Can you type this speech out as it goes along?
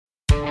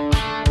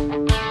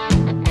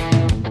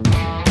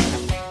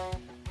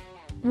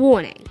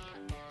Warning.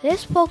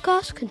 This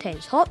podcast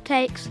contains hot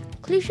takes,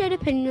 cliched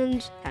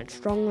opinions, and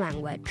strong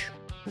language.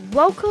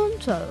 Welcome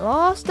to the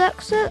last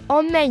exit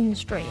on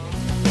Mainstream.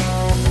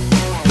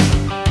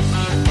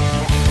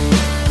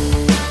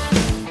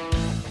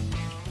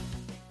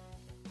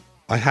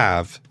 I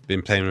have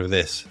been playing with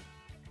this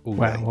all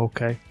day. Wow,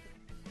 okay.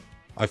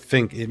 I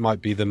think it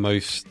might be the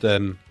most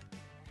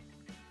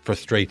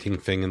frustrating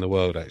thing in the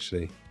world,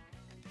 actually.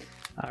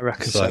 I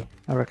reckon so.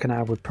 I reckon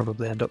I would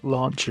probably end up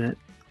launching it.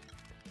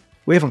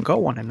 We haven't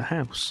got one in the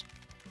house.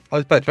 I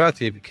was about to ask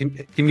you,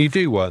 can you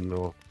do one?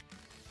 Or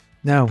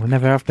No, I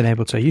never have been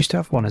able to. I used to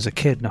have one as a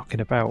kid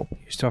knocking about. I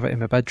used to have it in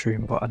my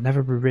bedroom, but I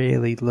never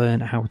really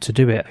learned how to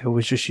do it. I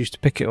always just used to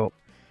pick it up,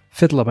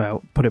 fiddle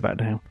about, put it back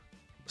down.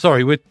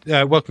 Sorry,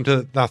 welcome to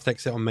the last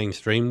exit on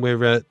Mainstream.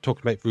 We're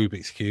talking about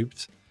Rubik's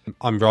Cubes.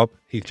 I'm Rob,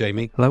 he's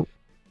Jamie. Hello.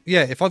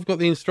 Yeah, if I've got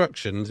the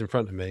instructions in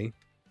front of me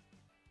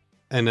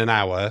in an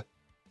hour,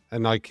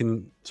 and I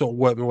can sort of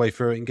work my way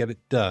through it and get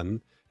it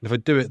done, and if I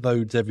do it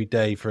loads every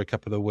day for a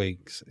couple of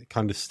weeks, it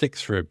kind of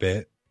sticks for a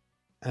bit.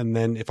 And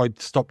then if I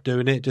stop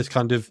doing it, it just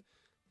kind of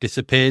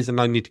disappears and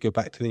I need to go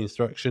back to the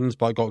instructions,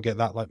 but I got to get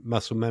that like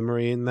muscle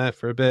memory in there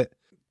for a bit.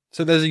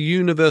 So there's a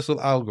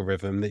universal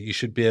algorithm that you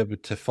should be able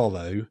to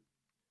follow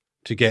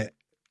to get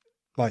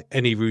like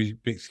any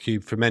Rubik's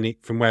Cube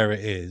from where it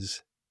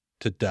is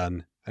to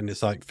done. And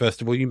it's like,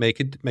 first of all, you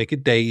make a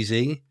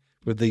daisy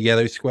with the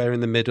yellow square in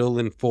the middle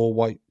and 4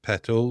 white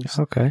petals.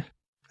 Okay.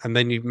 And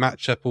then you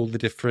match up all the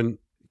different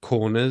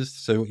corners.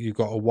 So you've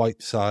got a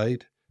white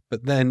side.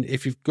 But then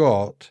if you've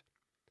got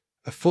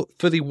a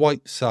fully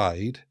white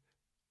side,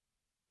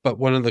 but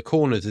one of the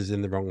corners is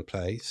in the wrong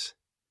place,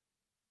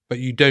 but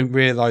you don't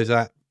realise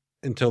that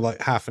until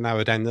like half an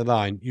hour down the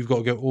line, you've got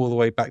to go all the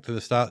way back to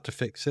the start to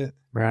fix it.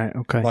 Right,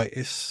 okay. Like,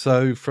 it's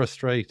so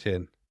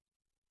frustrating.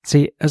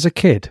 See, as a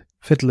kid,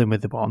 fiddling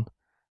with the one,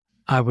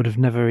 I would have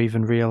never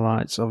even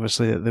realised,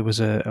 obviously, that there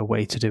was a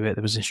way to do it.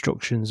 There was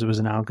instructions, there was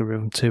an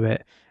algorithm to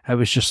it. It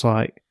was just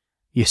like,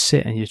 you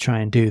sit and you try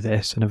and do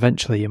this, and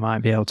eventually you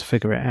might be able to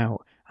figure it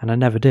out. And I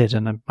never did,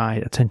 and my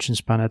attention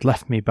span had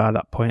left me by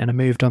that point, and I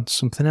moved on to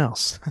something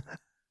else.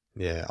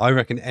 Yeah, I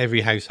reckon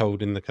every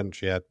household in the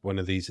country had one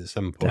of these at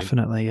some point.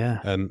 Definitely,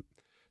 yeah.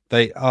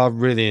 They are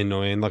really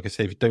annoying. Like I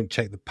say, if you don't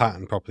check the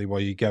pattern properly while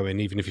you go in,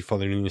 even if you're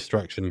following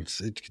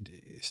instructions,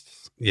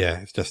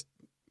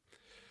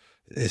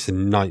 it's a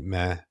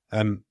nightmare.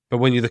 But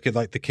when you look at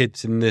like the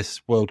kids in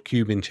this World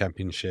Cubing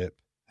Championship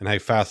and how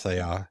fast they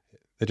are,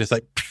 they're just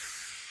like,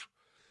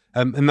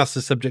 and that's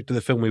the subject of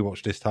the film we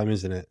watched this time,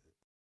 isn't it?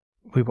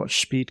 We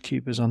watched Speed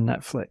Cubers on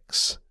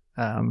Netflix,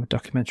 a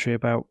documentary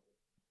about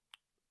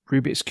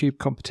Rubik's Cube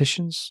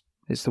competitions.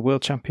 It's the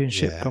World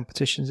Championship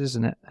competitions,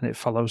 isn't it? And it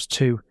follows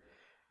two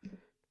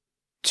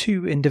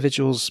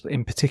individuals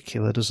in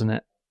particular, doesn't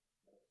it?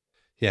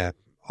 Yeah,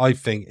 I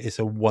think it's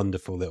a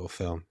wonderful little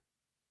film.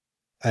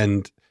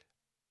 And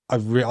I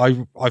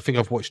think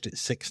I've watched it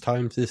 6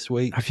 times this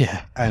week.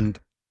 Yeah. And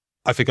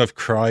I think I've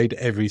cried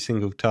every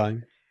single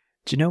time.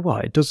 Do you know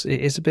what? It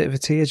is a bit of a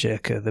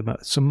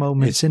tearjerker. Some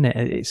moments in it.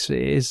 It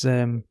is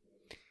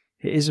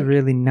a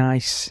really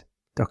nice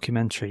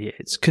documentary.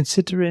 It's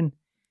considering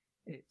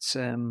it's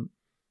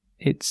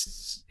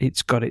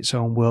got its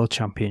own world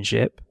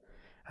championship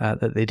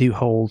that they do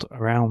hold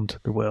around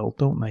the world,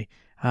 don't they?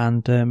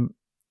 And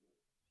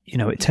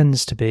it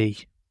tends to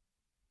be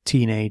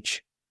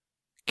teenage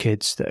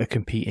kids that are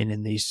competing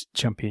in these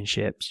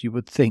championships. You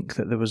would think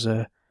that there was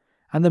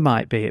and there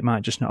might be, it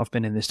might just not have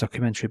been in this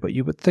documentary, but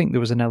you would think there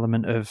was an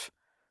element of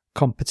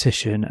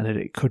competition and that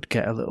it could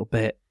get a little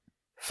bit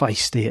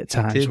feisty at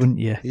times, wouldn't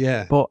you?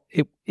 Yeah. But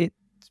it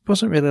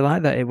wasn't really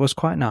like that. It was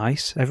quite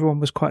nice. Everyone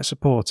was quite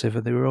supportive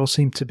and they all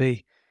seemed to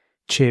be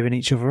cheering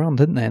each other on,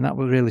 didn't they? And that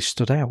really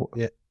stood out.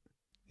 Yeah.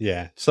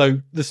 Yeah. So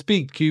The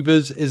Speed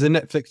Cubers is a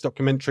Netflix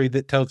documentary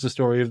that tells the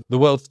story of the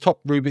world's top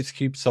Rubik's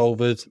Cube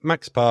solvers,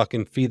 Max Park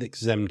and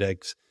Felix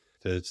Zemdegs.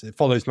 It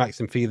follows Max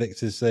and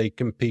Felix as they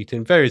compete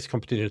in various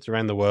competitions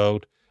around the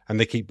world, and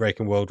they keep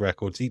breaking world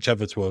records, each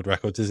other's world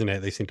records, isn't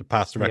it? They seem to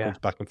pass the records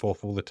back and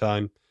forth all the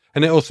time.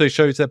 And it also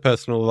shows their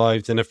personal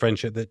lives and a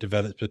friendship that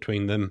develops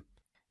between them.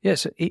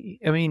 Yes,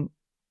 the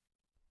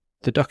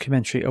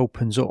documentary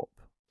opens up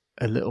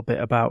a little bit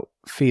about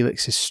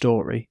Felix's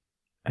story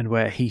and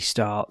where he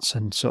starts,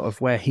 and sort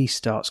of where he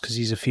starts, because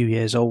he's a few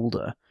years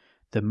older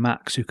than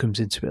Max, who comes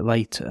into it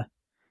later,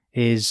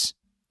 is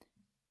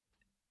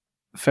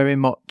very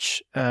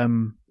much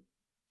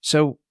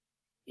so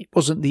it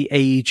wasn't the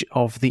age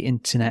of the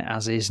internet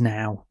as is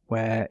now,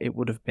 where it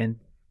would have been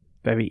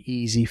very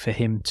easy for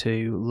him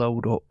to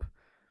load up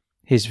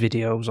his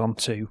videos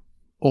onto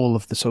all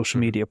of the social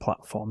media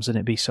platforms and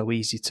it'd be so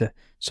easy to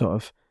sort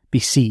of be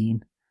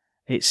seen.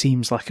 It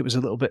seems like it was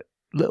a little bit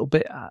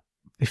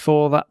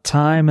before that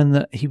time, and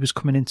that he was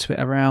coming into it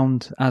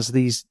around as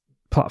these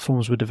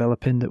platforms were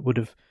developing, that would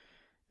have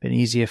been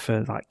easier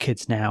for like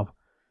kids now,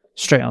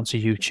 straight onto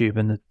YouTube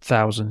and the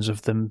thousands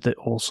of them that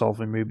all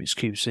solving Rubik's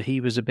Cube. So he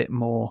was a bit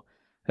more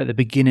at the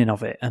beginning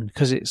of it, and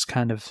because it's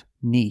kind of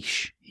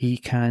niche, he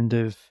kind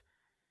of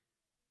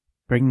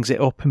brings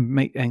it up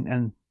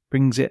and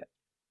brings it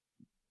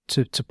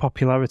to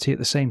popularity at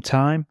the same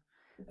time,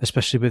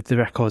 especially with the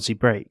records he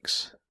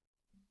breaks.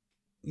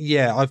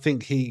 Yeah, I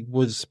think he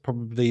was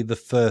probably the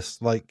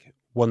first like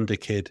wonder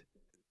kid,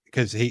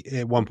 because he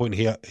at one point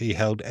he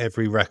held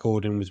every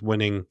record and was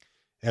winning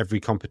every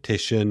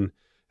competition,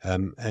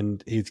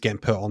 and he's getting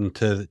put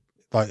onto,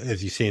 like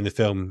as you see in the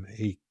film,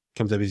 he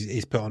comes up,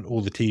 he's put on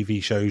all the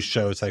TV shows,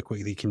 show us how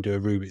quickly he can do a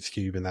Rubik's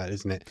Cube and that,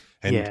 isn't it?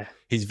 And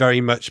he's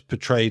very much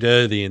portrayed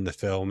early in the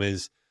film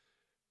as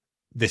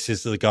this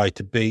is the guy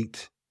to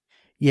beat.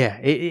 Yeah,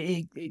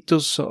 it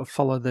does sort of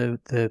follow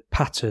the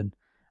pattern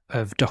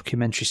of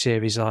documentary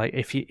series. Like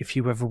if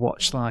you ever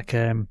watch like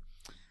the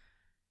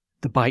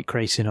bike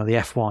racing or the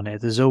F1,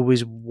 there's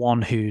always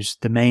one who's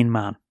the main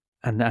man,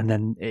 and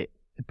then it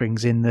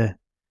brings in the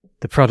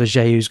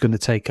protege who's going to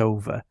take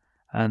over,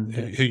 and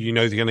who you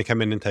know they're going to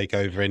come in and take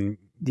over. And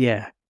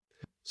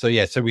so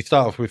we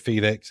start off with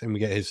Felix and we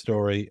get his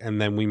story, and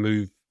then we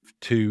move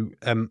to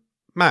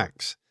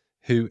Max,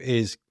 who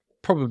is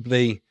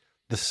probably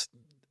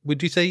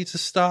would you say he's the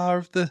star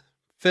of the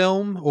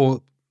film?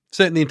 Or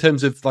certainly in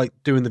terms of like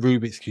doing the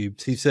Rubik's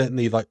Cubes, he's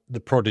certainly like the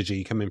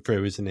prodigy coming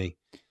through, isn't he?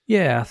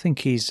 Yeah, I think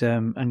he's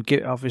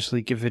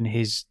obviously given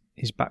his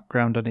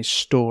background and his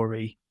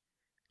story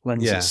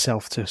lends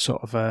itself to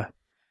sort of a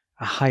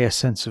higher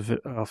sense of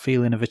or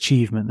feeling of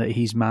achievement that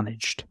he's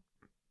managed.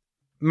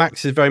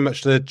 Max is very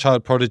much the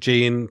child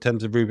prodigy in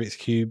terms of Rubik's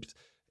Cubes.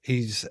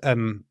 He's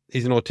an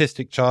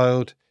autistic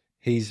child.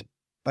 He's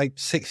like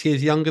 6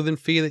 years younger than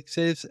Felix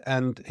is,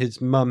 and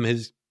his mum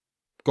has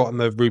got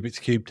him a Rubik's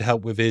Cube to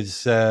help with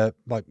his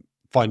like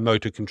fine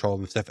motor control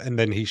and stuff, and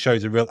then he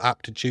shows a real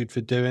aptitude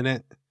for doing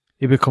it.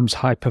 He becomes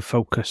hyper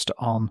focused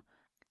on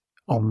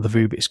the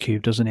Rubik's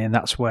Cube, doesn't he? And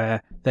that's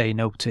where they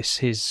notice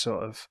his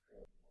sort of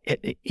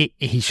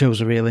he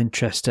shows a real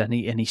interest, and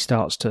he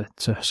starts to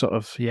sort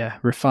of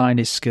refine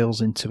his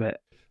skills into it.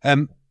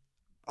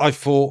 I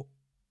thought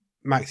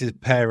Max's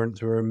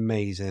parents were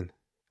amazing.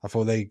 I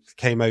thought they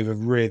came over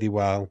really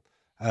well.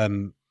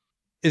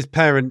 His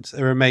parents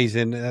are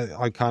amazing.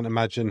 I can't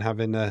imagine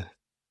having a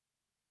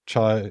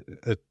child.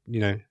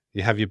 You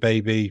have your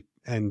baby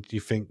and you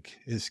think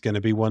it's going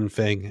to be one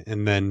thing,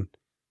 and then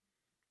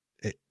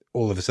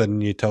all of a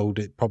sudden you're told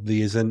it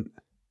probably isn't.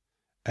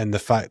 And the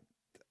fact,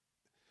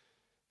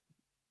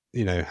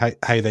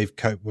 how they've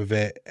coped with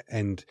it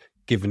and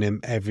given him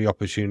every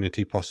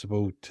opportunity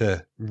possible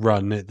to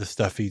run at the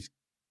stuff he's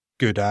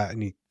good at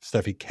and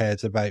stuff he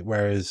cares about,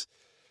 whereas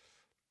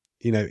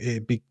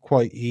it'd be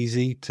quite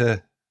easy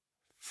to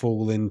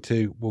fall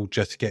into, we'll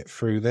just get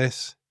through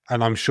this.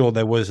 And I'm sure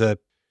there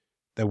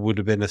would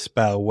have been a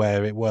spell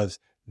where it was,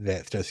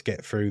 let's just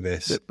get through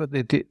this. But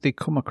they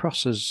come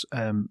across as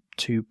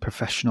two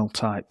professional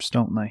types,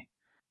 don't they?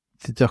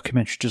 The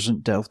documentary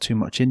doesn't delve too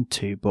much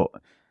into, but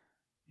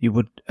you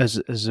would, as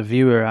a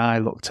viewer, I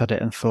looked at it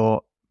and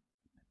thought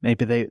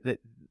maybe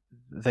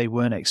they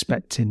weren't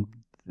expecting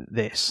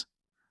this,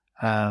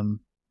 and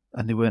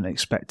they weren't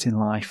expecting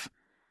life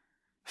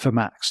for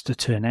Max to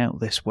turn out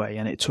this way,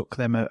 and it took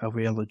them a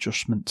real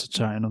adjustment to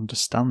try and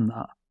understand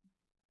that.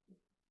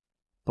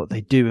 But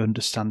they do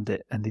understand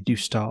it, and they do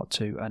start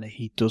to, and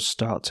he does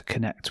start to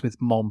connect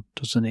with Mom,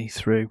 doesn't he,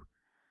 through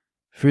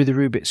the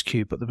Rubik's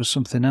Cube. But there was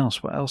something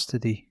else. What else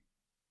did he?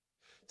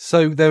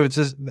 So there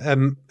was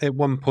at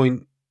one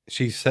point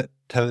she's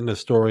telling a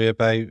story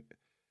about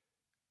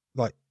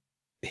like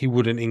he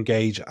wouldn't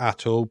engage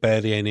at all,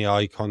 barely any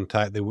eye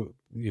contact. There were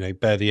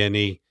barely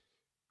any,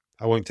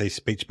 I won't say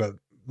speech, but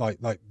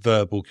like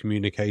verbal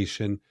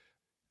communication,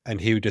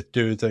 and he would just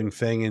do his own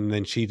thing. And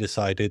then she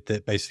decided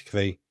that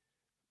basically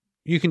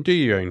you can do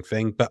your own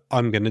thing, but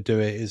I'm going to do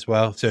it as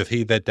well. So if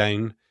he lay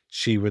down,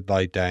 she would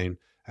lie down,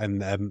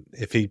 and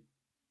if he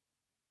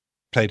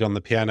played on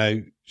the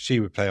piano, she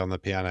would play on the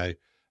piano.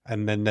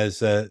 And then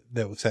there's a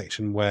little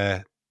section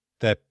where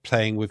they're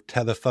playing with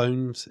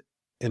telephones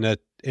in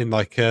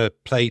like a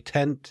play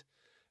tent,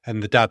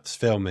 and the dad's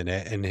filming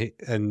it,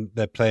 and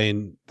they're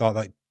playing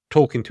like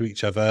talking to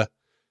each other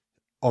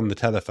on the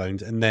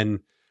telephones, and then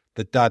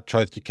the dad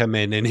tries to come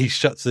in and he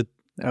shuts the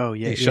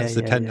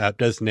tent up,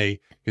 doesn't he?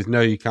 Because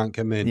no, you can't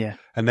come in. Yeah.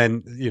 And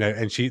then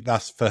and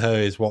that's for her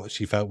is what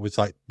she felt was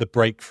like the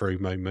breakthrough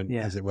moment,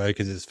 as it were,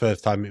 because it's the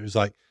first time it was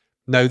like,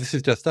 no, this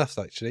is just us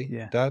actually,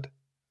 Dad,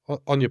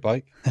 on your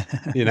bike,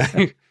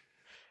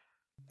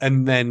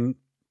 And then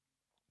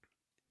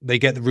they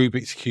get the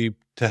Rubik's Cube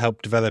to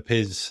help develop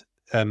his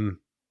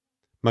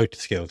motor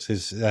skills,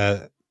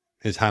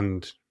 his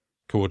hand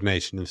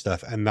coordination and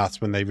stuff, and that's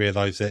when they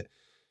realise that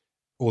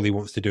all he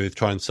wants to do is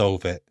try and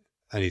solve it,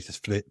 and he's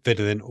just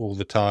fiddling all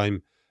the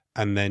time.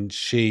 And then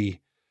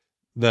she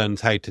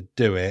learns how to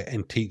do it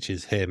and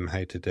teaches him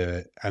how to do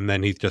it, and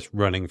then he's just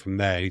running from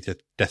there. He's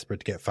just desperate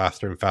to get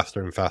faster and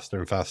faster and faster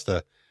and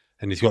faster,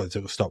 and he's got his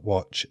little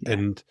stopwatch.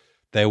 And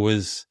there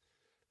was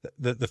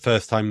the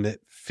first time that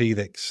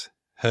Felix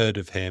heard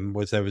of him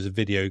was there was a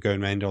video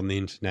going around on the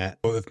internet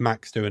of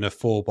Max doing a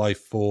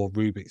 4x4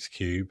 Rubik's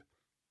Cube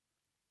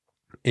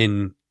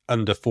in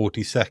under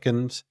 40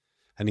 seconds.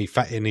 And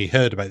he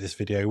heard about this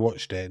video,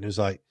 watched it, and was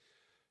like,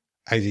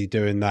 how's he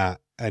doing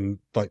that? And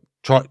like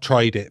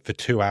tried it for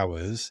 2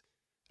 hours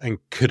and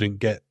couldn't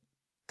get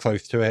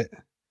close to it.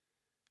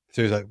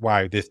 So he's like,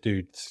 wow, this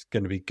dude's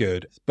going to be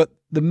good. But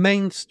the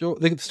main story,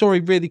 the story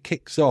really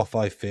kicks off,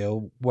 I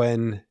feel,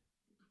 when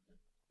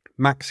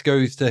Max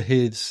goes to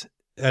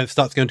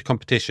starts going to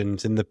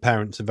competitions, and the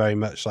parents are very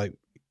much like,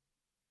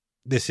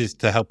 this is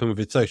to help him with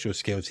his social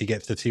skills. He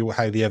gets to see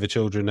how the other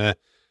children are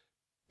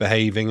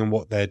behaving and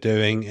what they're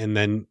doing. And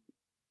then,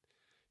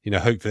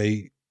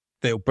 hopefully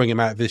they'll bring him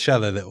out of his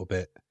shell a little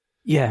bit.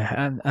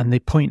 Yeah. And they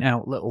point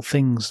out little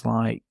things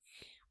like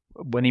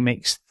when he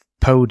makes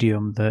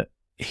podium that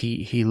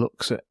he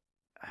looks at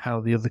how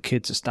the other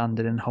kids are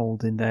standing and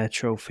holding their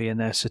trophy and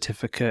their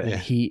certificate,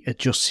 and he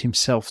adjusts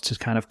himself to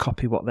kind of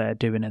copy what they're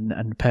doing, and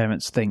the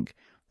parents think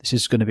this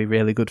is going to be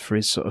really good for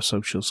his sort of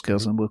social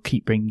skills, and we'll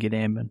keep bringing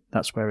him, and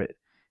that's where it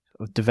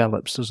sort of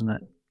develops, doesn't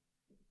it?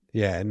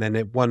 Yeah, and then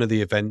at one of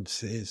the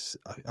events is,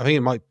 I think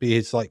it might be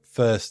his like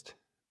first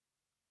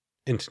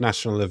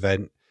international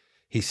event.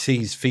 He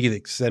sees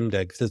Felix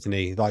Zemdegs, doesn't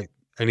he? Like,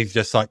 and he's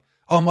just like,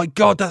 oh my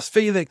God, that's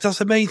Felix,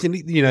 that's amazing,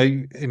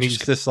 and he's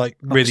just like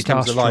really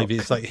comes alive.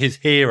 It's like his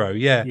hero,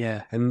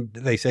 yeah. And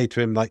they say to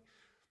him, like,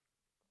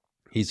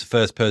 he's the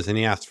first person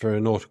he asked for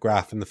an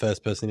autograph and the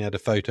first person he had a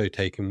photo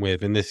taken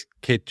with. And this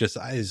kid just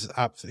is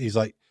absolutely, he's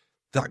like,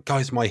 that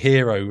guy's my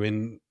hero.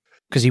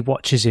 Because he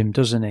watches him,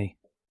 doesn't he?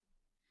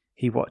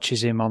 He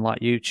watches him on like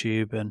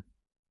YouTube,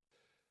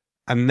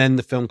 and then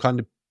the film kind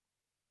of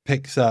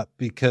picks up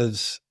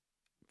because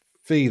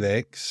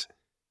Felix,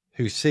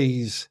 who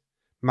sees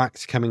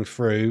Max coming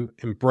through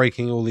and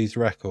breaking all these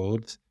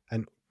records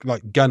and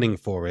like gunning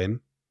for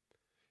him,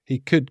 he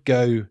could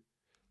go,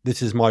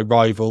 this is my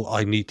rival,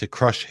 I need to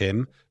crush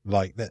him,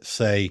 like let's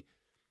say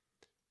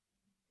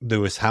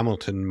Lewis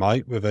Hamilton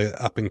might with an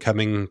up and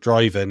coming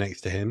driver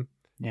next to him.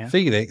 Yeah.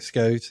 Felix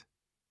goes,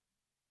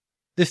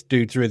 this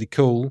dude's really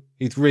cool,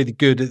 he's really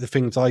good at the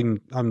things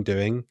I'm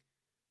doing,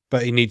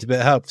 but he needs a bit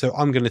of help, so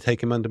I'm going to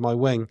take him under my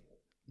wing.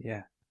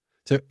 Yeah.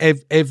 So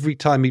every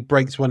time he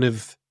breaks one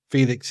of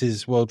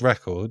Felix's world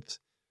records,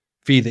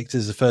 Felix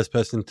is the first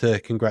person to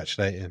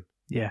congratulate him.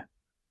 Yeah.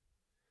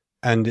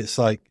 And it's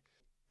like,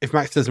 if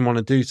Max doesn't want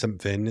to do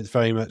something, it's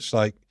very much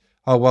like,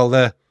 oh,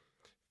 well,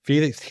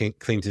 Felix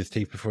cleans his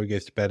teeth before he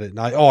goes to bed at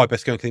night. Oh, I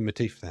best go and clean my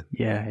teeth then.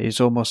 Yeah,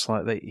 it's almost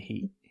like that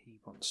he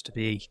wants to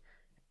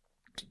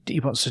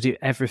do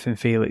everything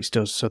Felix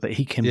does so that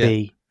he can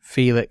be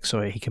Felix,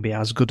 or he can be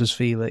as good as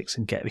Felix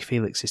and get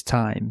Felix's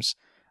times.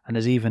 And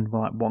there's even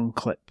like one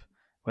clip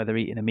where they're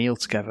eating a meal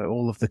together,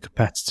 all of the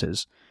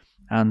competitors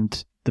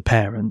and the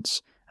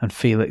parents, and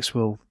Felix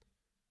will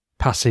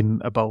pass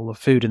him a bowl of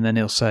food, and then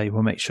he'll say,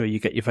 well, make sure you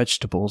get your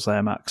vegetables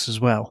there, Max, as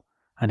well.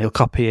 And he'll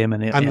copy him.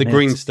 And the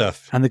green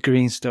stuff. And the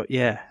green stuff,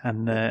 yeah.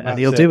 And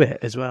he'll do it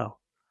as well.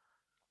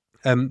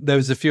 There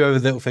was a few other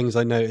little things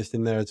I noticed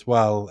in there as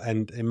well,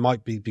 and it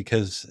might be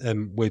because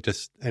and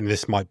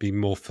this might be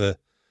more for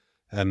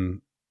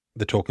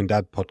the Talking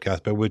Dad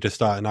podcast, but we're just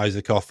starting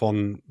Isaac off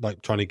on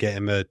like trying to get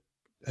him a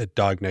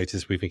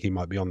diagnosis. We think he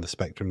might be on the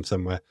spectrum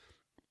somewhere.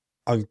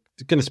 I'm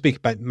going to speak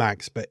about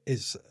Max, but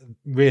it's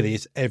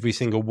every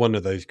single one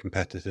of those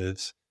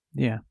competitors.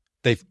 Yeah.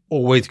 They've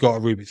always got a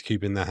Rubik's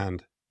Cube in their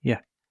hand. Yeah.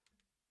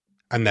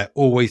 And they're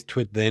always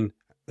twiddling,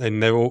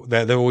 and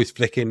they're always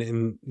flicking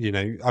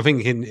in, I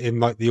think in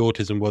like the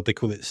autism world, they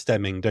call it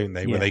stemming, don't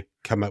they? Yeah. Where they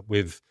come up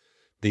with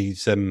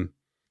these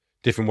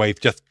different ways,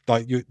 just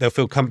like they'll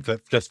feel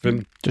comfort just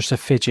from just a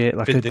fidget,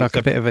 like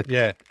a bit of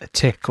a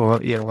tick, or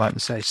like they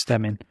say,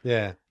 stemming.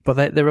 Yeah.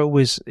 But they're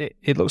always.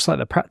 It looks like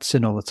they're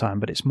practicing all the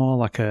time, but it's more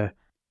like an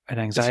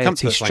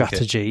anxiety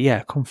strategy.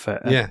 Yeah,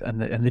 comfort.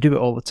 And they do it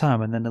all the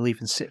time, and then they'll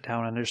even sit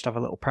down and just have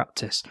a little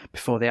practice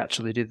before they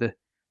actually do the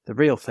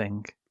real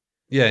thing.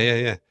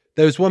 Yeah.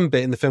 There was one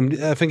bit in the film.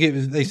 I think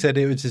they said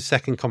it was his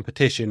second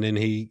competition, and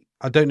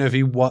I don't know if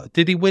he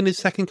did he win his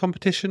second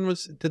competition?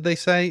 Did they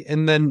say?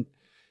 And then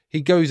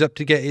he goes up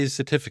to get his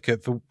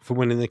certificate for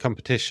winning the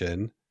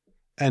competition,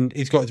 and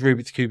he's got his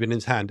Rubik's Cube in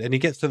his hand, and he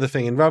gets to the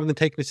thing, and rather than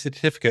taking his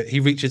certificate, he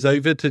reaches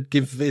over to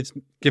give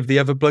the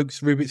other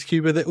bloke's Rubik's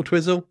Cube a little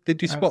twizzle.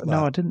 Did you spot that?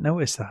 No, I didn't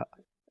notice that.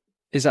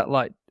 Is that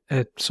like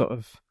a sort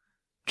of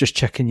just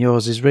checking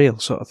yours is real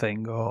sort of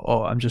thing,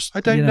 or I'm just...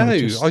 I don't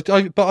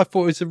know. But I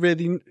thought it was a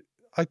really...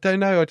 I don't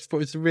know. I just thought it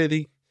was a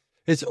really...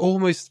 It's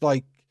almost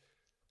like...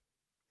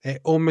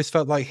 It almost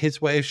felt like his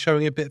way of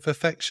showing a bit of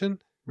affection.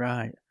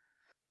 Right.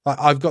 Like,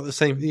 I've got the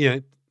same,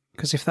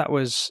 Because if that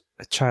was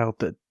a child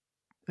that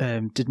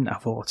didn't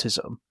have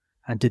autism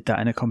and did that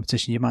in a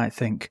competition, you might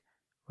think,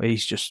 well,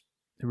 he's just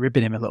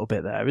ribbing him a little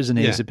bit there, isn't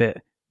he? Yeah. He's a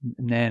bit,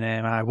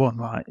 I won,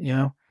 like,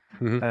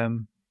 Mm-hmm.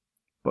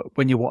 But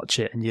when you watch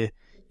it and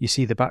you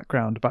see the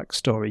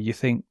backstory, you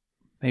think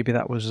maybe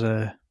that was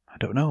I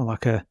don't know,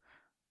 like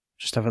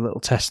just have a little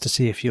test to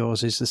see if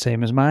yours is the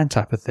same as mine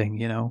type of thing,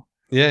 Yeah.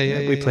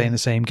 We're playing the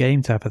same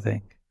game type of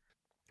thing.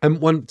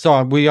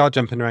 Sorry, we are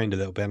jumping around a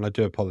little bit, and I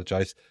do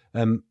apologise.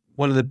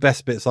 One of the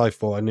best bits I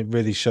thought, and it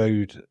really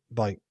showed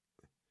like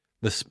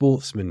the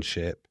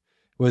sportsmanship,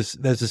 was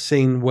there's a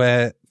scene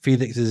where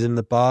Felix is in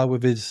the bar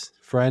with his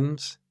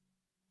friends,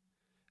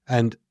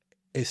 and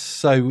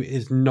it's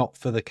not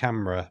for the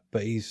camera,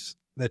 but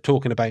they're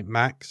talking about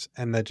Max,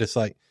 and they're just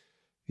like,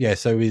 yeah,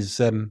 so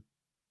is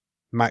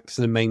Max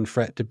the main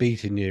threat to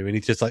beating you? And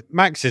he's just like,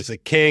 Max is a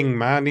king,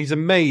 man. He's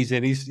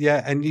amazing.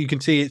 And you can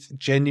see it's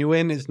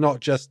genuine. It's not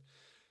just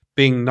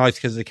being nice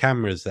because the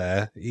camera's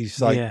there.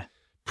 He's like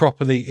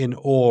properly in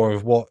awe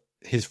of what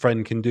his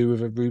friend can do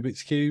with a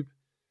Rubik's Cube.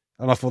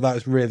 And I thought that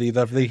was really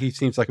lovely. He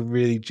seems like a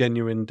really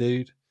genuine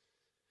dude.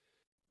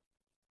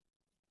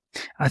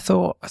 I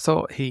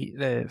thought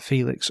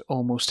Felix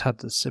almost had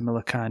the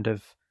similar kind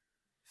of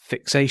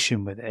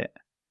fixation with it,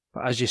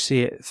 but as you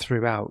see it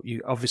throughout,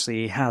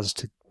 he has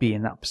to be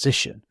in that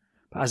position.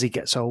 But as he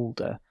gets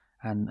older,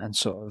 and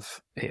sort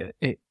of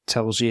it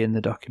tells you in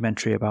the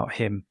documentary about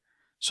him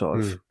sort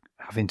of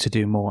having to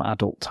do more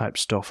adult type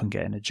stuff and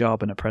getting a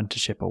job, an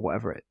apprenticeship, or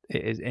whatever it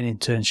is, an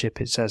internship.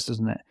 It says,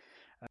 doesn't it?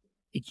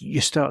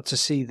 You start to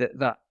see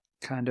that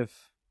kind of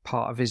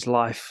part of his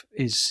life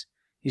he's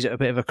at a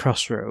bit of a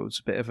crossroads,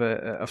 a bit of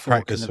a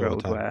fork in the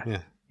road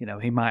where,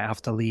 he might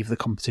have to leave the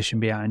competition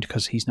behind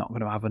because he's not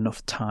going to have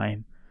enough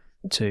time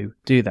to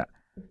do that.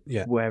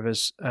 Yeah.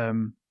 Whereas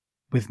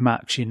with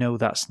Max,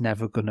 that's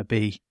never going to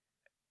be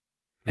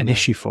an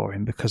issue for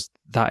him because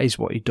that is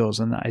what he does,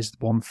 and that is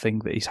one thing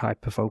that he's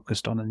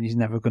hyper-focused on, and he's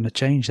never going to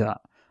change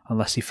that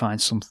unless he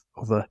finds some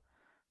other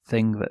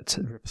thing that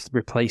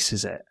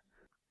replaces it.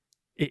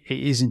 It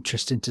is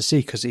interesting to see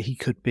because he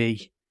could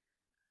be,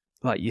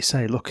 like you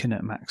say, looking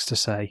at Max to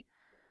say,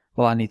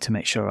 well, I need to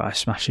make sure I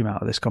smash him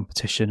out of this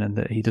competition and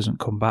that he doesn't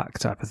come back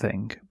type of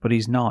thing. But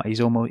he's not.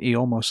 He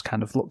almost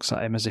kind of looks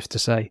at him as if to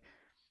say,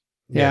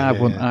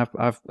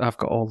 I've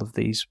got all of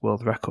these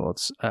world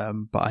records,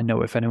 but I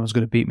know if anyone's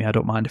going to beat me, I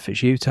don't mind if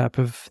it's you type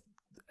of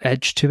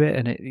edge to it,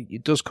 and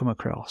it does come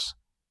across.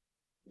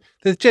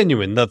 There's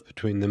genuine love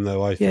between them,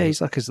 though, I think. Yeah,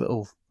 he's like his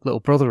little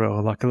brother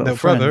or like a little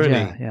friend. Brother,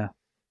 isn't he?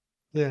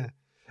 Yeah.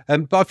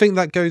 But I think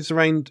that goes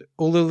around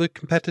all of the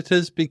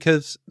competitors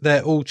because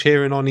they're all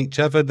cheering on each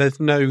other.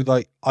 There's no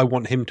like, I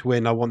want him to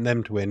win, I want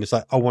them to win. It's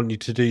like, I want you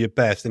to do your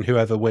best, and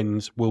whoever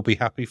wins will be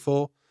happy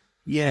for.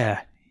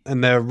 Yeah.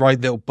 And they're a right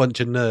little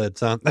bunch of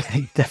nerds, aren't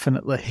they?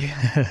 Definitely.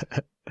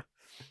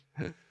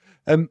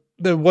 The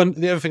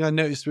other thing I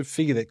noticed with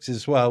Felix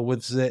as well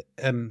was that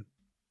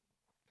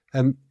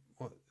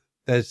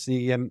there's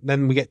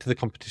then we get to the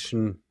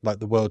competition, like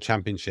the World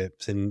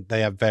Championships, and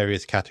they have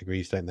various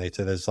categories, don't they?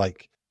 So there's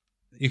like,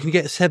 you can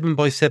get a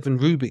 7x7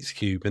 Rubik's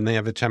Cube, and they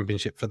have a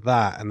championship for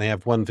that, and they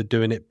have one for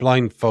doing it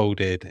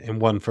blindfolded,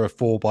 and one for a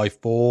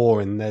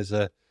 4x4, and there's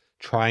a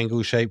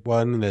triangle shaped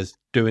one, and there's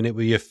doing it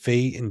with your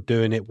feet and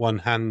doing it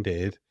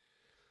one-handed.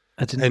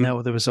 I didn't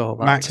know there was all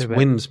that. Max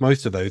wins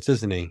most of those,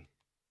 doesn't he?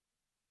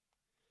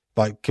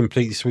 Like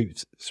completely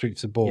sweeps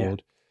the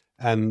board,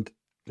 and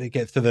it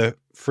gets to the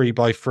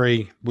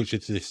 3x3, which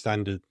is the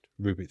standard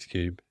Rubik's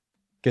Cube.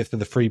 Gets to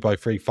the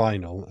 3x3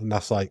 final, and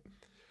that's like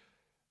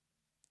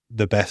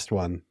the best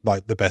one,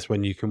 like the best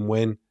one you can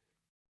win.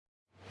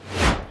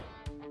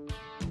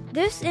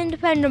 This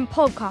independent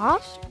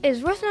podcast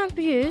is written and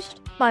produced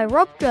by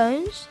Rob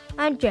Jones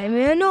and Jamie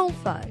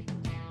Arnolfo.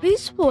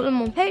 Please support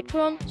them on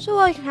Patreon so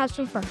I can have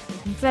some fresh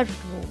fruit and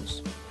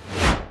vegetables.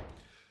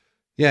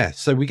 Yeah,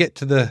 so we get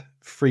to the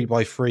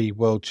 3x3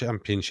 World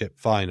Championship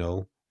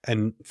final,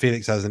 and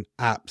Felix has an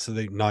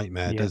absolute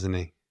nightmare, doesn't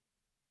he?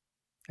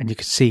 And you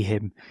can see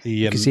him.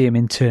 You can see him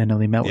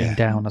internally melting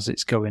down as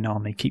it's going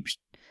on. He keeps.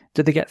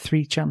 Did they get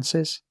 3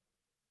 chances?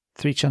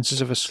 3 chances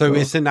of a score? So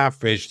it's an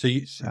average. So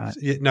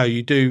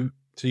you do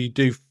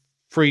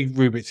 3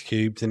 Rubik's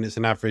Cubes, and it's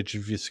an average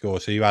of your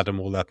score. So you add them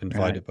all up and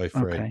divide it by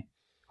 3. Okay.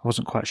 I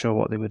wasn't quite sure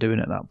what they were doing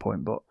at that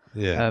point, but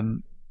yeah.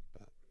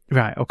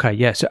 Right. Okay.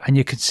 Yeah. So and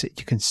you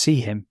can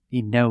see him.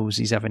 He knows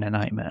he's having a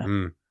nightmare.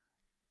 Mm.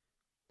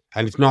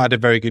 And he's not had a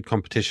very good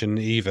competition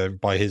either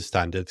by his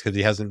standards because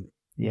he hasn't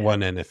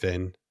won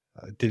anything.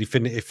 Did he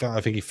finish? I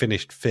think he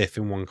finished 5th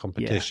in one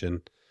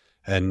competition,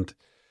 and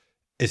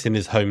it's in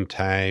his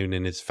hometown,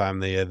 and his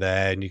family are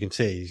there, and you can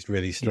see he's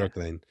really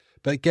struggling. Yeah.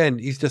 But again,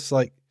 he's just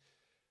like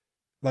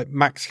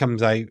Max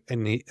comes out,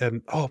 and he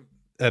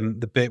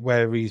the bit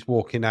where he's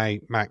walking out,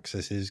 Max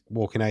is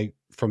walking out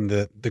from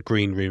the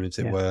green room, as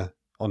it were,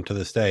 onto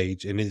the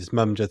stage, and his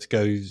mum just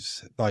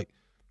goes like,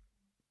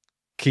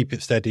 "Keep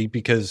it steady,"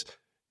 because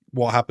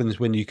what happens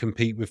when you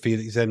compete with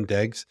Felix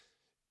Zemdegs,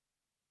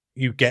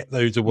 you get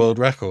loads of world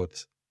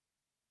records.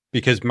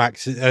 Because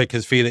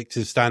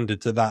Felix's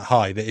standards are that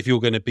high that if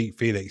you're going to beat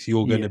Felix,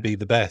 you're going to be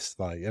the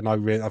best. Like, and I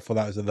thought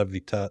that was a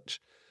lovely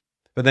touch.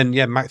 But then,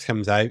 Max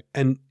comes out,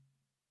 and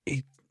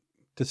he's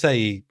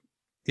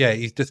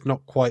just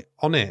not quite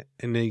on it,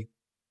 and he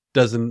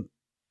doesn't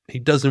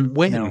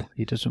win. No,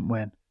 he doesn't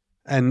win.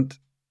 And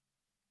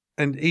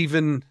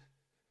even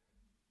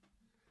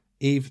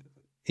at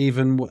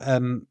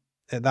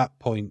that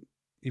point,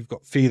 you've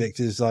got Felix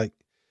is like,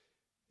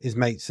 his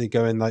mates are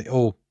going like,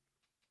 oh,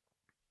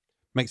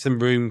 make some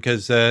room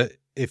because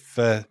if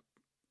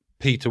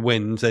Peter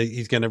wins,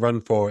 he's going to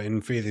run for it.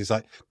 And Felix is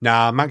like,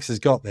 nah, Max has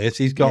got this.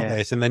 He's got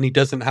this, and then he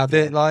doesn't have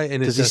it. Like,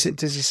 and does he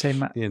say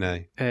Max? You know,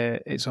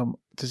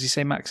 does he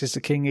say Max is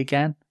the king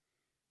again?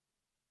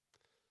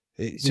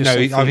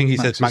 I think he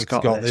says Max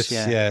has got this.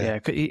 Yeah.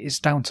 It's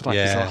down to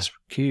his last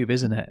cube,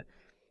 isn't it?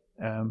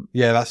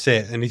 Yeah, that's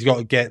it. And he's got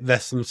to get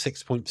less than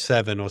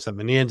 6.7 or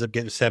something. He ends up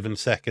getting 7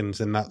 seconds,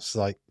 and that's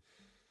like,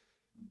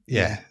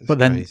 But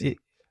then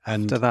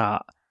after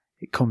that,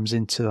 it comes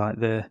into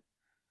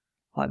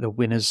the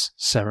winners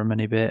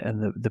ceremony bit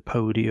and the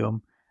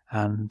podium,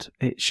 and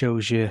it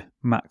shows you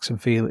Max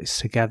and Felix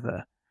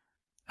together,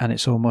 and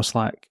it's almost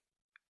like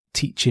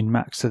teaching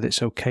Max that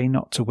it's okay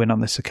not to win on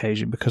this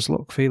occasion because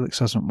look, Felix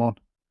hasn't won,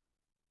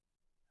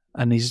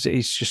 and he's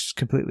just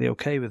completely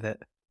okay with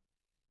it.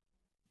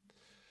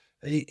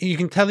 You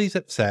can tell he's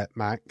upset,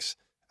 Max,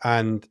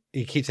 and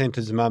he keeps saying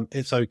to his mum,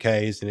 "It's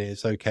okay, isn't it?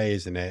 It's okay,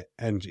 isn't it?"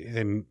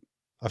 And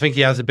I think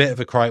he has a bit of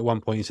a cry at one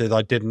point. He says,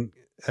 "I didn't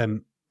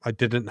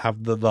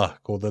have the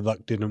luck, or the luck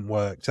didn't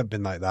work,"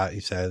 something like that.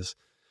 He says,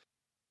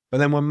 but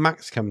then when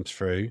Max comes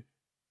through,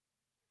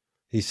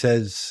 he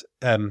says,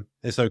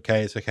 "It's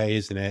okay,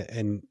 isn't it?"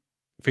 And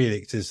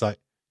Felix is like,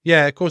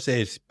 "Yeah, of course it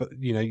is, but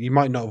you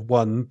might not have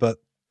won, but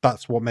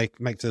that's what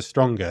makes us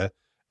stronger."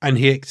 And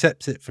he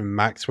accepts it from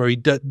Max, where you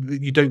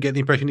don't get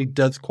the impression he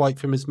does quite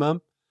from his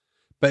mum.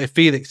 But if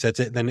Felix says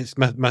it, then it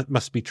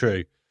must be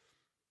true.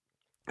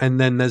 And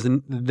then there's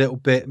a little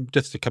bit,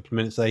 just a couple of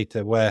minutes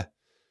later, where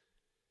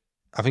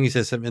I think he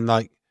says something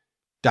like,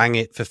 "Dang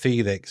it for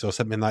Felix," or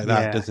something like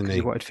that, doesn't he?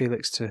 He wanted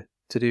Felix to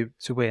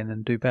win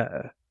and do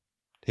better.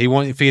 He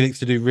wanted Felix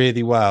to do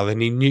really well,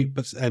 and he knew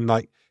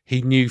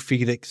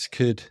Felix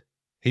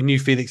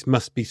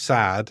must be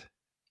sad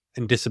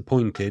and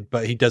disappointed,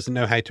 but he doesn't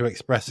know how to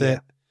express it.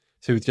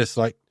 So he's just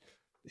like,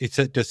 he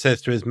just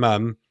says to his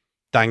mum,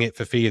 "Dang it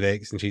for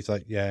Felix," and she's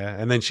like, "Yeah."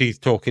 And then she's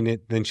talking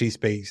it, then she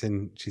speaks,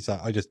 and she's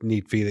like, "I just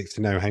need Felix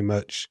to know how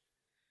much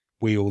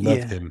we all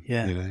love him."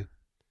 Yeah.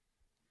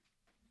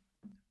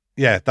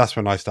 Yeah, that's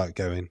when I start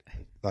going,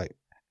 like,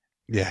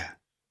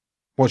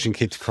 watching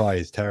kids cry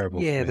is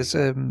terrible. Yeah, there's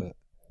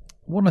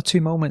one or two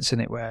moments in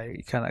it where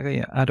you kind of,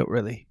 I don't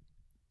really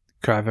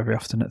cry very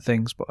often at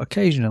things, but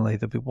occasionally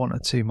there'll be one or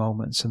two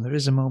moments, and there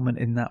is a moment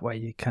in that where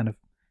you kind of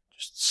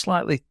just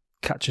slightly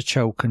catch a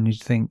choke, and you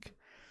think,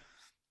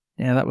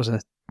 yeah, that was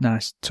a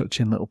nice,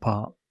 touching little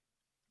part.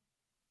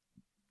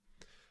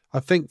 I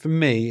think for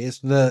me, it's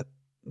the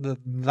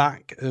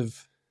lack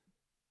of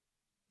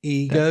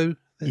ego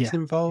that's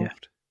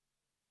involved.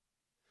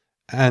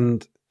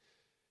 And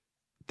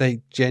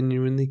they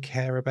genuinely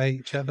care about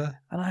each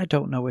other. And I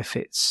don't know if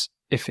it's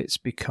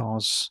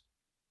because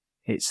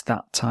it's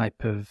that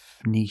type of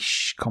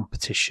niche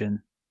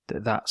competition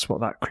that's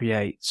what that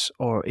creates,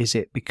 or is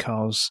it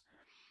because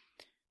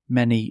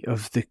many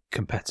of the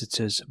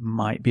competitors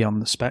might be on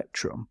the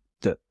spectrum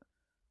that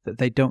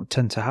they don't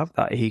tend to have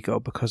that ego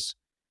because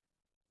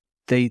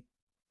they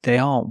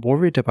aren't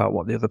worried about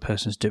what the other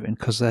person's doing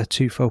because they're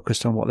too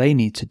focused on what they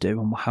need to do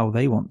and how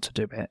they want to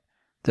do it,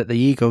 that the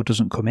ego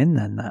doesn't come in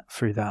then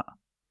through that.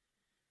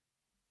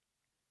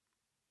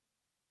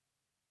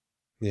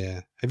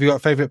 Yeah. Have you got a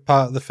favourite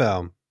part of the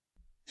film?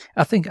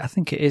 I think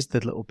it is the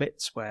little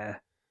bits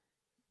where,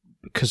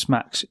 because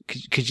Max,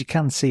 because you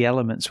can see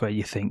elements where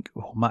you think,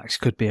 well, Max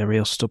could be a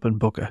real stubborn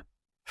bugger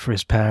for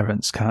his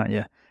parents, can't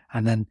you?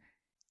 And then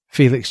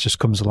Felix just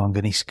comes along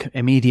and he's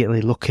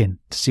immediately looking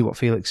to see what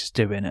Felix is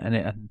doing,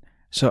 and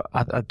so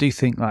I do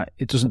think like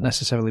it doesn't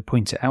necessarily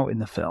point it out in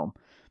the film,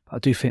 but I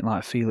do think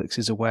like Felix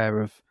is aware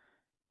of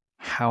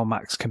how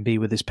Max can be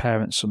with his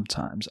parents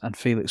sometimes, and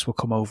Felix will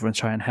come over and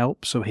try and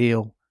help, so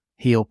he'll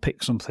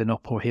pick something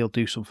up or he'll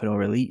do something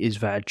or he'll eat his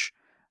veg,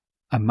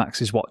 and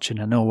Max is watching,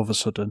 and all of a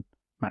sudden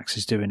Max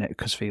is doing it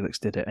because Felix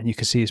did it, and you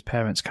can see his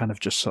parents kind of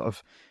just sort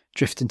of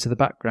drift into the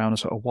background and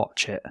sort of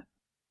watch it.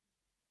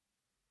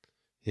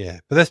 Yeah,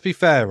 but let's be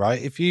fair,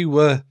 right? If you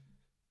were,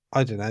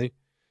 I don't know,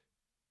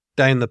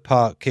 down the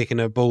park kicking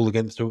the ball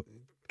against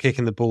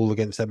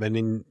them,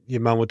 and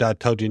your mum or dad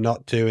told you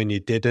not to, and you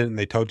didn't, and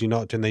they told you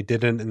not to, and they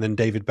didn't, and then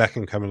David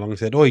Beckham came along and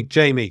said, "Oi,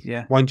 Jamie,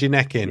 wind your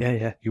neck in."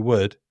 Yeah. You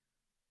would.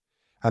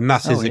 And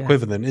that's his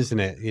equivalent, isn't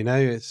it?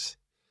 It's,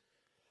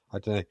 I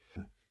don't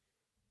know.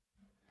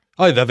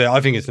 I love it.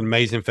 I think it's an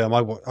amazing film.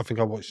 I think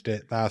I watched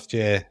it last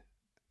year,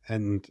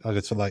 and I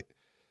just feel like,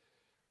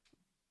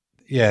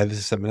 this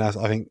is something else.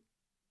 I think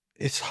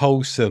it's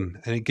wholesome,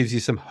 and it gives you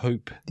some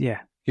hope.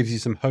 Yeah. Gives you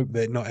some hope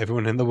that not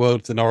everyone in the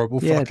world's an horrible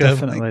fucker. Yeah,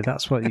 definitely.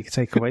 That's what you can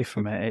take away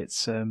from it.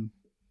 It's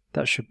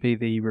that should be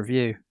the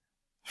review,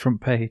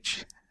 front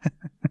page.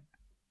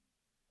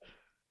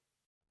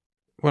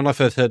 When I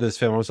first heard of this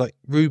film, I was like,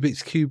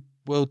 Rubik's Cube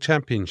World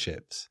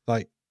Championships?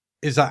 Like,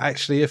 is that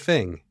actually a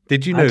thing?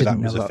 Did you know that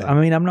was a thing? I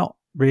mean, I'm not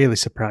really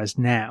surprised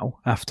now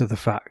after the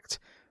fact,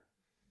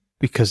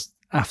 because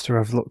after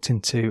I've looked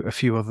into a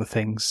few other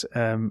things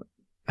and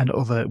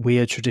other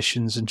weird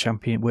traditions and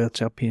world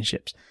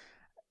championships.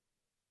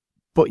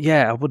 But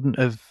yeah, I wouldn't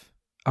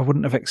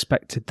have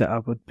expected that I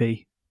would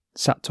be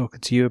sat talking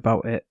to you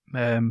about it.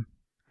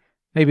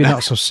 Maybe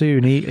not so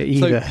soon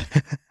either.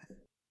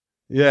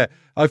 Yeah,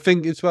 I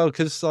think as well,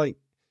 because like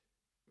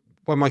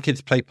when my kids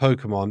play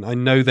Pokemon, I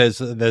know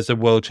there's a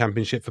world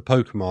championship for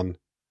Pokemon,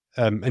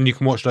 and you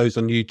can watch those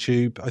on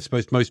YouTube. I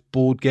suppose most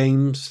board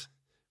games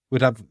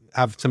would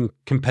have some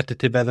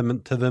competitive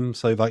element to them.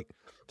 So like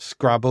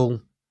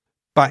Scrabble,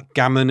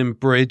 backgammon and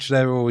bridge,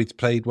 they're always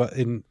played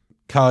in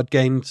card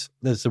games.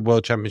 There's the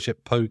World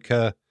Championship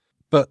Poker.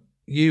 But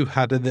you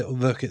had a little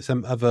look at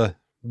some other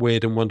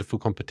weird and wonderful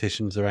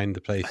competitions around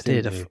the place. I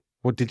did. You?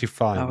 What did you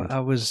find? I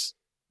was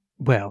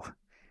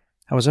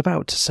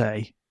about to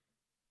say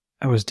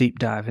I was deep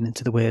diving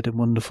into the weird and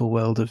wonderful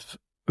world of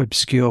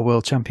obscure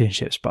world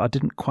championships, but I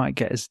didn't quite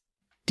get as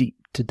deep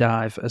to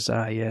dive as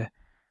I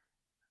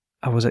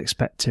was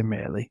expecting,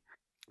 really.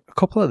 A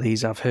couple of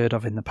these I've heard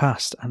of in the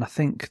past, and I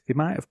think they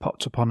might have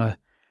popped up on a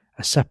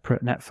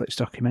separate Netflix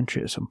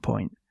documentary at some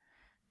point.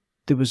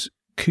 There was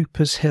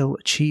Cooper's Hill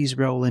Cheese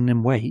Rolling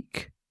and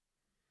Wake,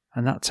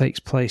 and that takes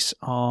place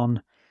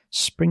on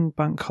Spring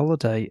Bank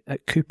Holiday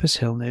at Cooper's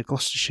Hill near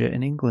Gloucestershire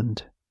in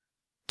England.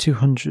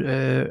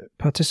 200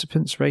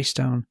 participants race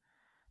down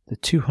the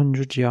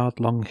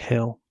 200-yard-long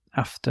hill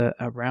after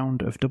a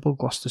round of double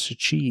Gloucestershire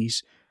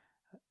cheese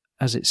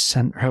as it's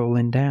sent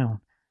rolling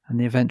down, and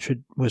the event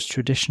was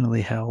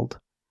traditionally held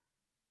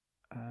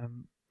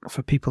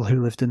for people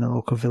who lived in the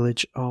local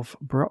village of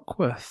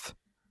Brockworth.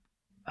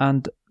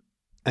 And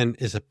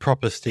is a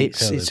proper steep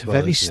hill. It's a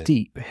very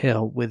steep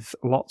hill with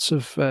lots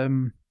of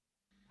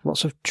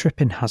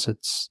tripping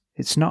hazards.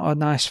 It's not a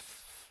nice,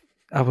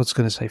 I was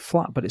going to say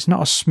flat, but it's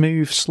not a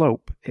smooth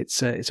slope.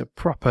 It's a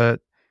proper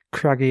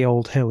craggy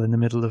old hill in the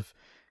middle of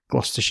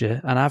Gloucestershire.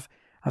 And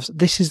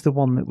this is the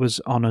one that was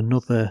on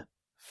another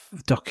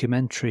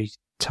documentary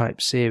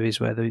type series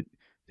where they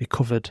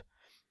covered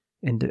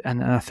and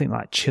I think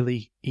like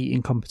chili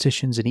eating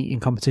competitions and eating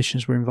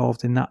competitions were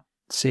involved in that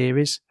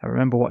series. I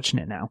remember watching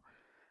it now.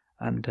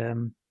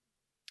 And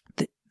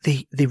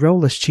they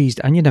roll this cheese,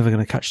 and you're never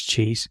going to catch the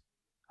cheese,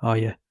 are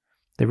you?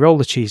 They roll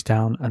the cheese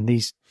down, and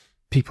these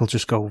people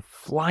just go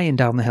flying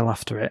down the hill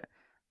after it,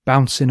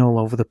 bouncing all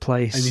over the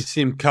place. And you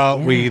see them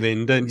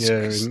cartwheeling, don't you?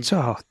 It's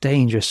so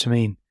dangerous. I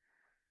mean,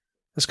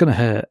 that's going to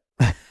hurt.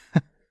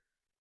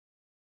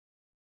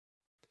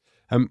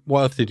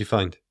 What else did you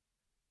find?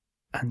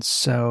 And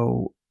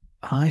so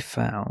I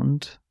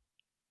found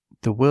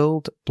the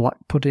World Black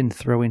Pudding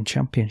Throwing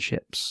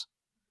Championships.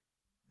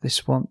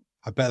 This one,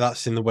 I bet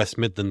that's in the West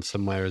Midlands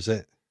somewhere, is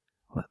it?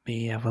 Let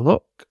me have a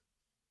look.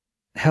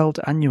 Held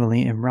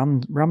annually in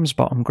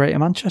Ramsbottom, Greater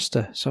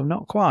Manchester. So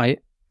not quite.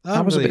 I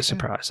was a bit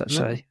surprised,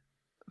 actually,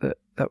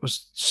 that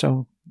was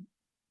so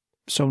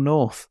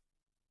north.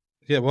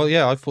 Yeah, well,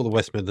 yeah, I thought the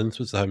West Midlands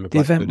was the home of the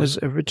Black event Pudding. Was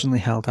originally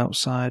held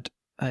outside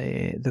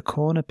the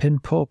Corner Pin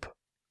pub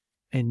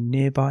in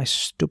nearby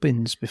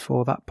Stubbins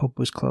before that pub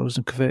was closed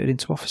and converted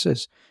into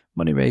offices.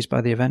 Money raised by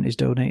the event is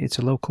donated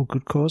to local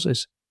good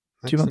causes.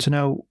 Do you want to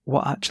know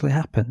what actually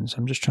happens?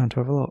 I'm just trying to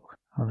have a look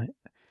on it.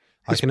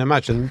 I can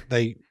imagine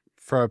they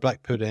throw a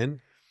black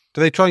pudding.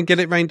 Do they try and get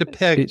it round a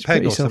peg It's or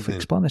pretty something?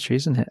 self-explanatory,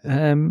 isn't it?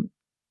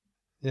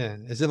 Yeah.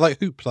 Is it like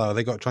hoopla?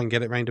 They got to try and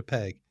get it round a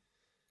peg.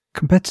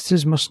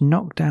 Competitors must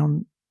knock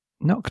down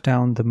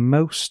the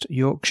most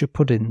Yorkshire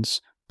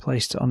puddings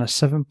placed on a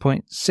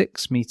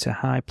 7.6 metre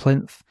high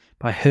plinth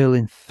by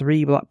hurling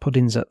 3 black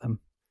puddings at them.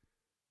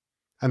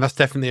 And that's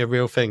definitely a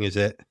real thing, is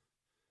it?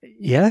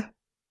 Yeah.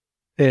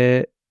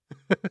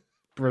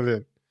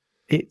 Brilliant.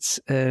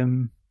 It's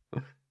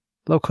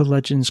local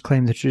legends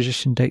claim the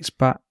tradition dates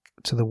back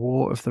to the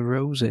War of the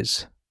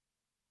Roses,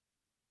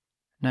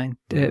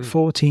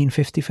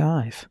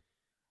 1455.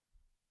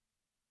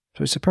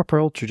 So it's a proper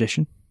old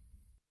tradition.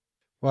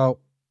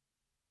 Well,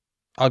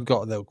 I've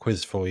got a little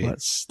quiz for you.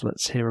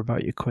 Let's hear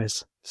about your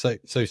quiz. So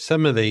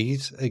some of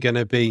these are going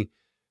to be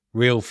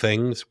real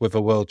things with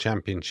a world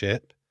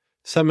championship.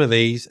 Some of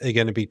these are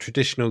going to be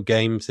traditional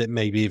games that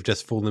maybe have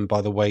just fallen by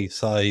the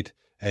wayside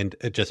and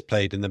are just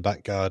played in the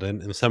back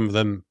garden. And some of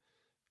them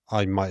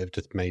I might have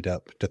just made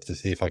up just to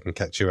see if I can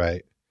catch you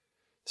out.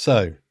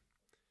 So, you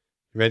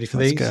ready for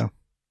these? Let's go.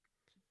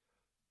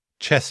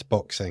 Chess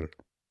boxing.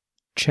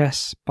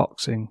 Chess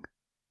boxing.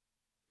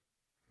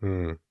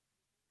 Hmm.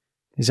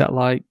 Is that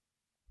like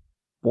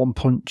one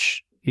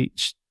punch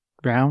each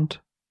round?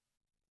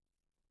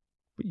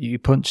 You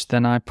punch,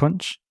 then I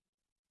punch?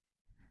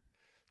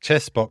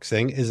 Chess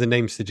boxing, as the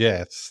name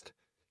suggests,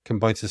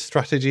 combines the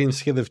strategy and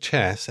skill of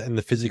chess and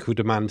the physical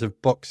demands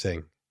of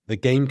boxing. The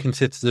game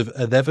consists of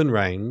 11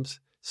 rounds,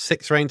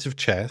 6 rounds of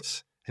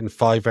chess, and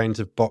 5 rounds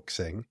of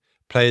boxing.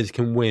 Players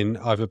can win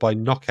either by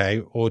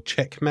knockout or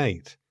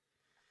checkmate.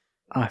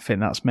 I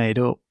think that's made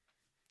up.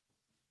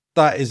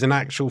 That is an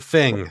actual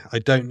thing. I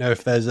don't know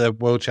if there's a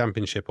world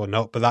championship or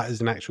not, but that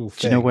is an actual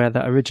thing. Do you know where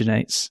that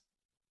originates?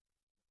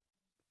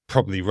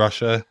 Probably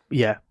Russia.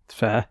 Yeah,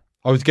 fair.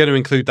 I was going to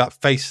include that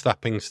face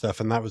slapping stuff,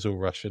 and that was all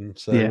Russian.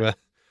 So, yeah.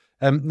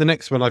 The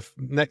next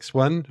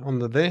one on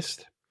the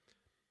list,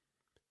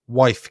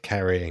 wife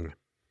carrying.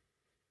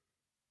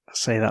 I'd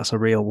say that's a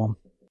real one.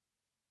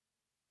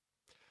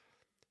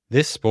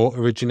 This sport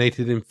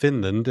originated in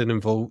Finland and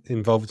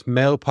involved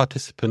male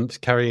participants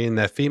carrying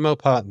their female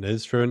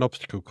partners through an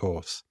obstacle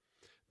course.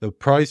 The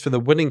prize for the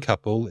winning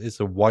couple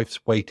is a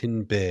wife's weight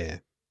in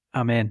beer.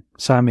 I'm in.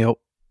 Sign me up.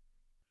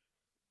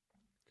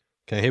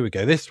 Okay, here we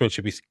go. This one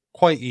should be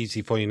quite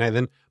easy for you now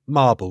then.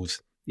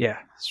 marbles. Yeah,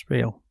 it's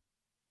real.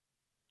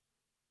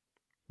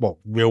 What,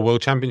 real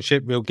world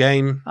championship, real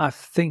game? I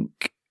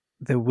think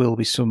there will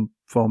be some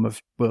form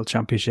of world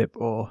championship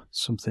or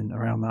something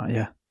around that,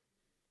 yeah.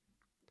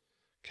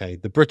 Okay,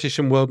 the British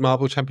and World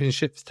Marble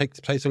Championships takes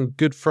place on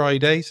Good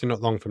Friday, so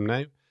not long from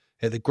now,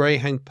 at the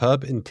Greyhound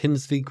Pub in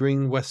Tinsley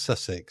Green, West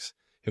Sussex.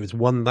 It was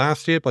won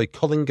last year by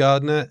Colin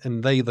Gardner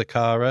and Layla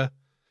Cara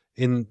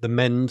in the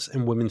men's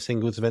and women's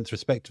singles events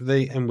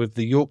respectively, and with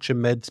the Yorkshire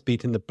Meds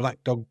beating the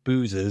Black Dog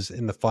Boozers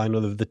in the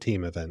final of the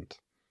team event.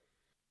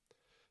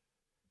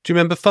 Do you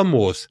remember Fun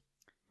Wars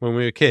when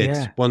we were kids?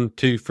 Yeah. 1,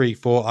 2, 3,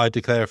 4, I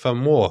declare a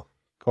fun war.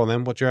 Go on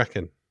then, what do you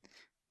reckon?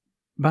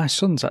 My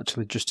son's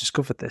actually just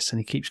discovered this and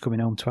he keeps coming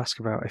home to ask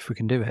about if we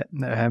can do it.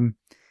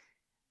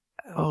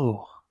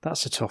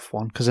 That's a tough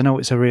one because I know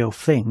it's a real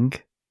thing,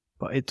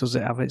 but does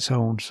it have its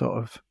own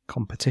sort of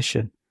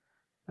competition?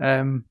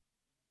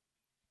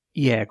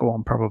 Yeah, go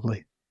on,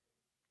 probably.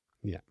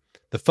 Yeah.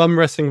 The Fun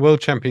Wrestling World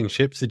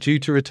Championships are due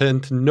to return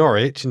to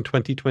Norwich in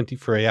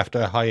 2023 after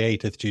a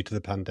hiatus due to the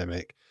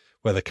pandemic,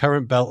 where the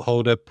current belt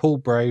holder, Paul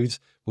Brose,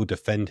 will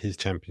defend his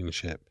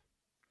championship.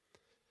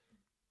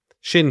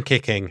 Shin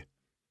kicking.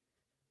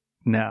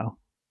 No.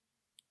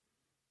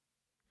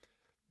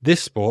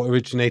 This sport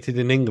originated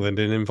in England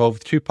and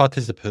involved two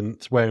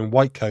participants wearing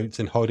white coats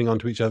and holding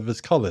onto each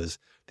other's collars.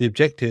 The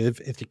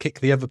objective is to kick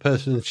the other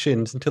person's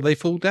shins until they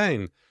fall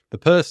down.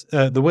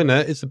 The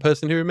winner is the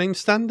person who remains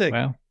standing.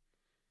 Well,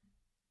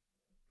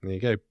 there you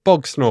go.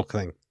 Bog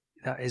snorkeling.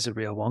 that is a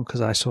real one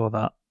because I saw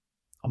that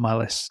on my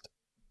list.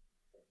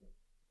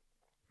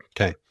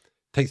 Okay.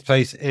 Takes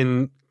place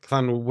in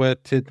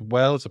Llanwrtyd,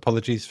 Wales.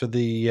 Apologies for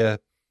the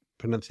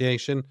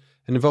pronunciation.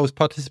 And involves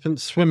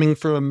participants swimming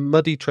through a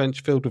muddy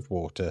trench filled with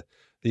water.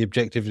 The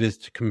objective is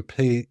to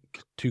complete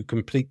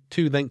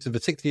 2 lengths of a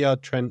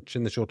 60-yard trench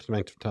in the shortest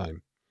amount of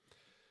time.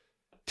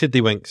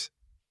 Tiddlywinks.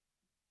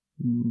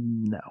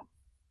 No.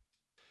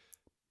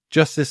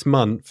 Just this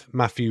month,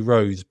 Matthew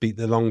Rose beat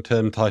the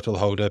long-term title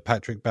holder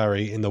Patrick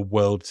Barry in the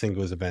World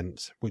Singles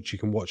events, which you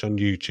can watch on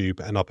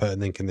YouTube, and I'll put a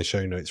link in the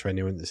show notes for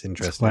anyone that's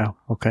interested. Wow,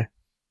 okay.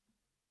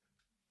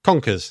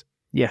 Conkers.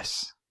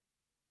 Yes.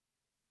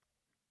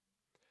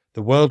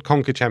 The World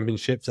Conker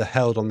Championships are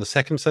held on the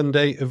second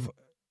Sunday of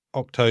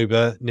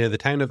October near the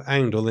town of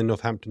Oundle in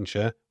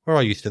Northamptonshire, where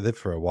I used to live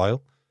for a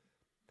while.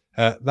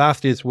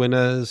 Last year's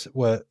winners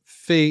were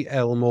Fee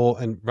Elmore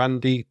and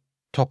Randy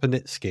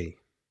Topanitsky.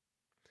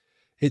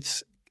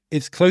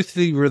 It's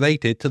closely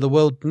related to the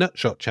World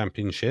Nutshot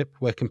Championship,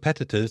 where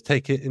competitors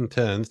take it in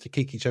turns to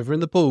kick each other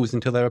in the balls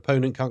until their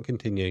opponent can't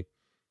continue.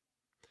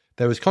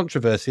 There was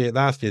controversy at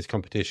last year's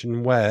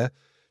competition where,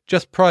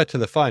 just prior to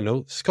the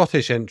final,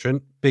 Scottish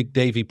entrant Big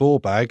Davy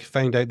Ballbag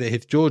found out that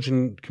his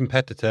Georgian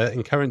competitor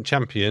and current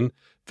champion,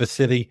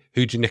 Vasily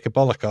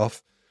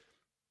Hujanikabolikov,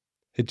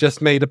 had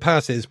just made a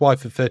pass at his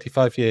wife of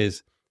 35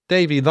 years.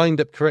 Davy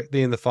lined up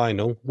correctly in the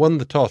final, won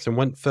the toss and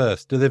went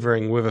first,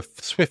 delivering with a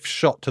swift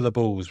shot to the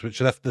balls,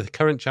 which left the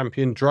current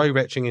champion dry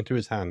retching into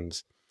his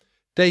hands.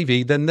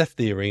 Davy then left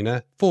the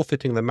arena,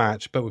 forfeiting the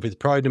match, but with his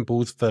pride and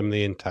balls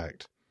firmly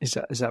intact. Is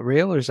that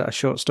real or is that a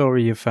short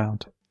story you've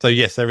found? So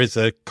yes, there is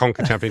a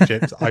Conker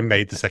Championships. I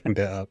made the second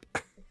bit up.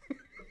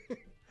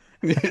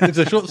 It's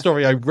a short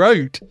story I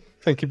wrote.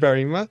 Thank you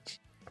very much.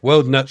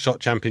 World Nutshot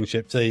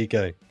Championships. There you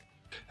go.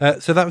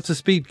 So that was the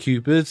Speed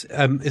Cubers.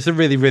 It's a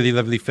really, really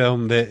lovely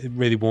film that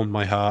really warmed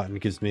my heart and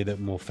gives me a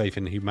little more faith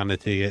in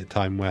humanity at a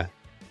time where,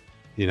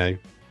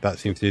 that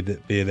seems to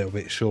be a little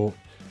bit short.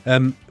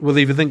 We'll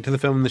leave a link to the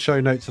film in the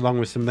show notes along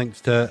with some links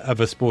to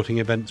other sporting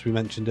events we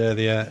mentioned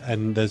earlier.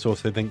 And there's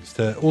also links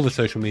to all the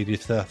social media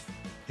stuff,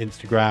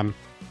 Instagram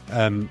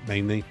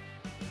mainly.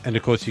 And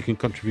of course you can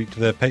contribute to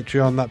the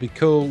Patreon. That'd be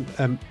cool.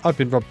 I've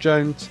been Rob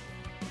Jones.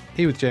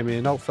 He was Jamie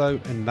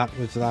Anolfo, and that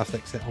was The Last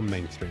Exit on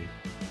Main Street.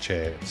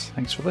 Cheers.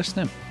 Thanks for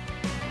listening.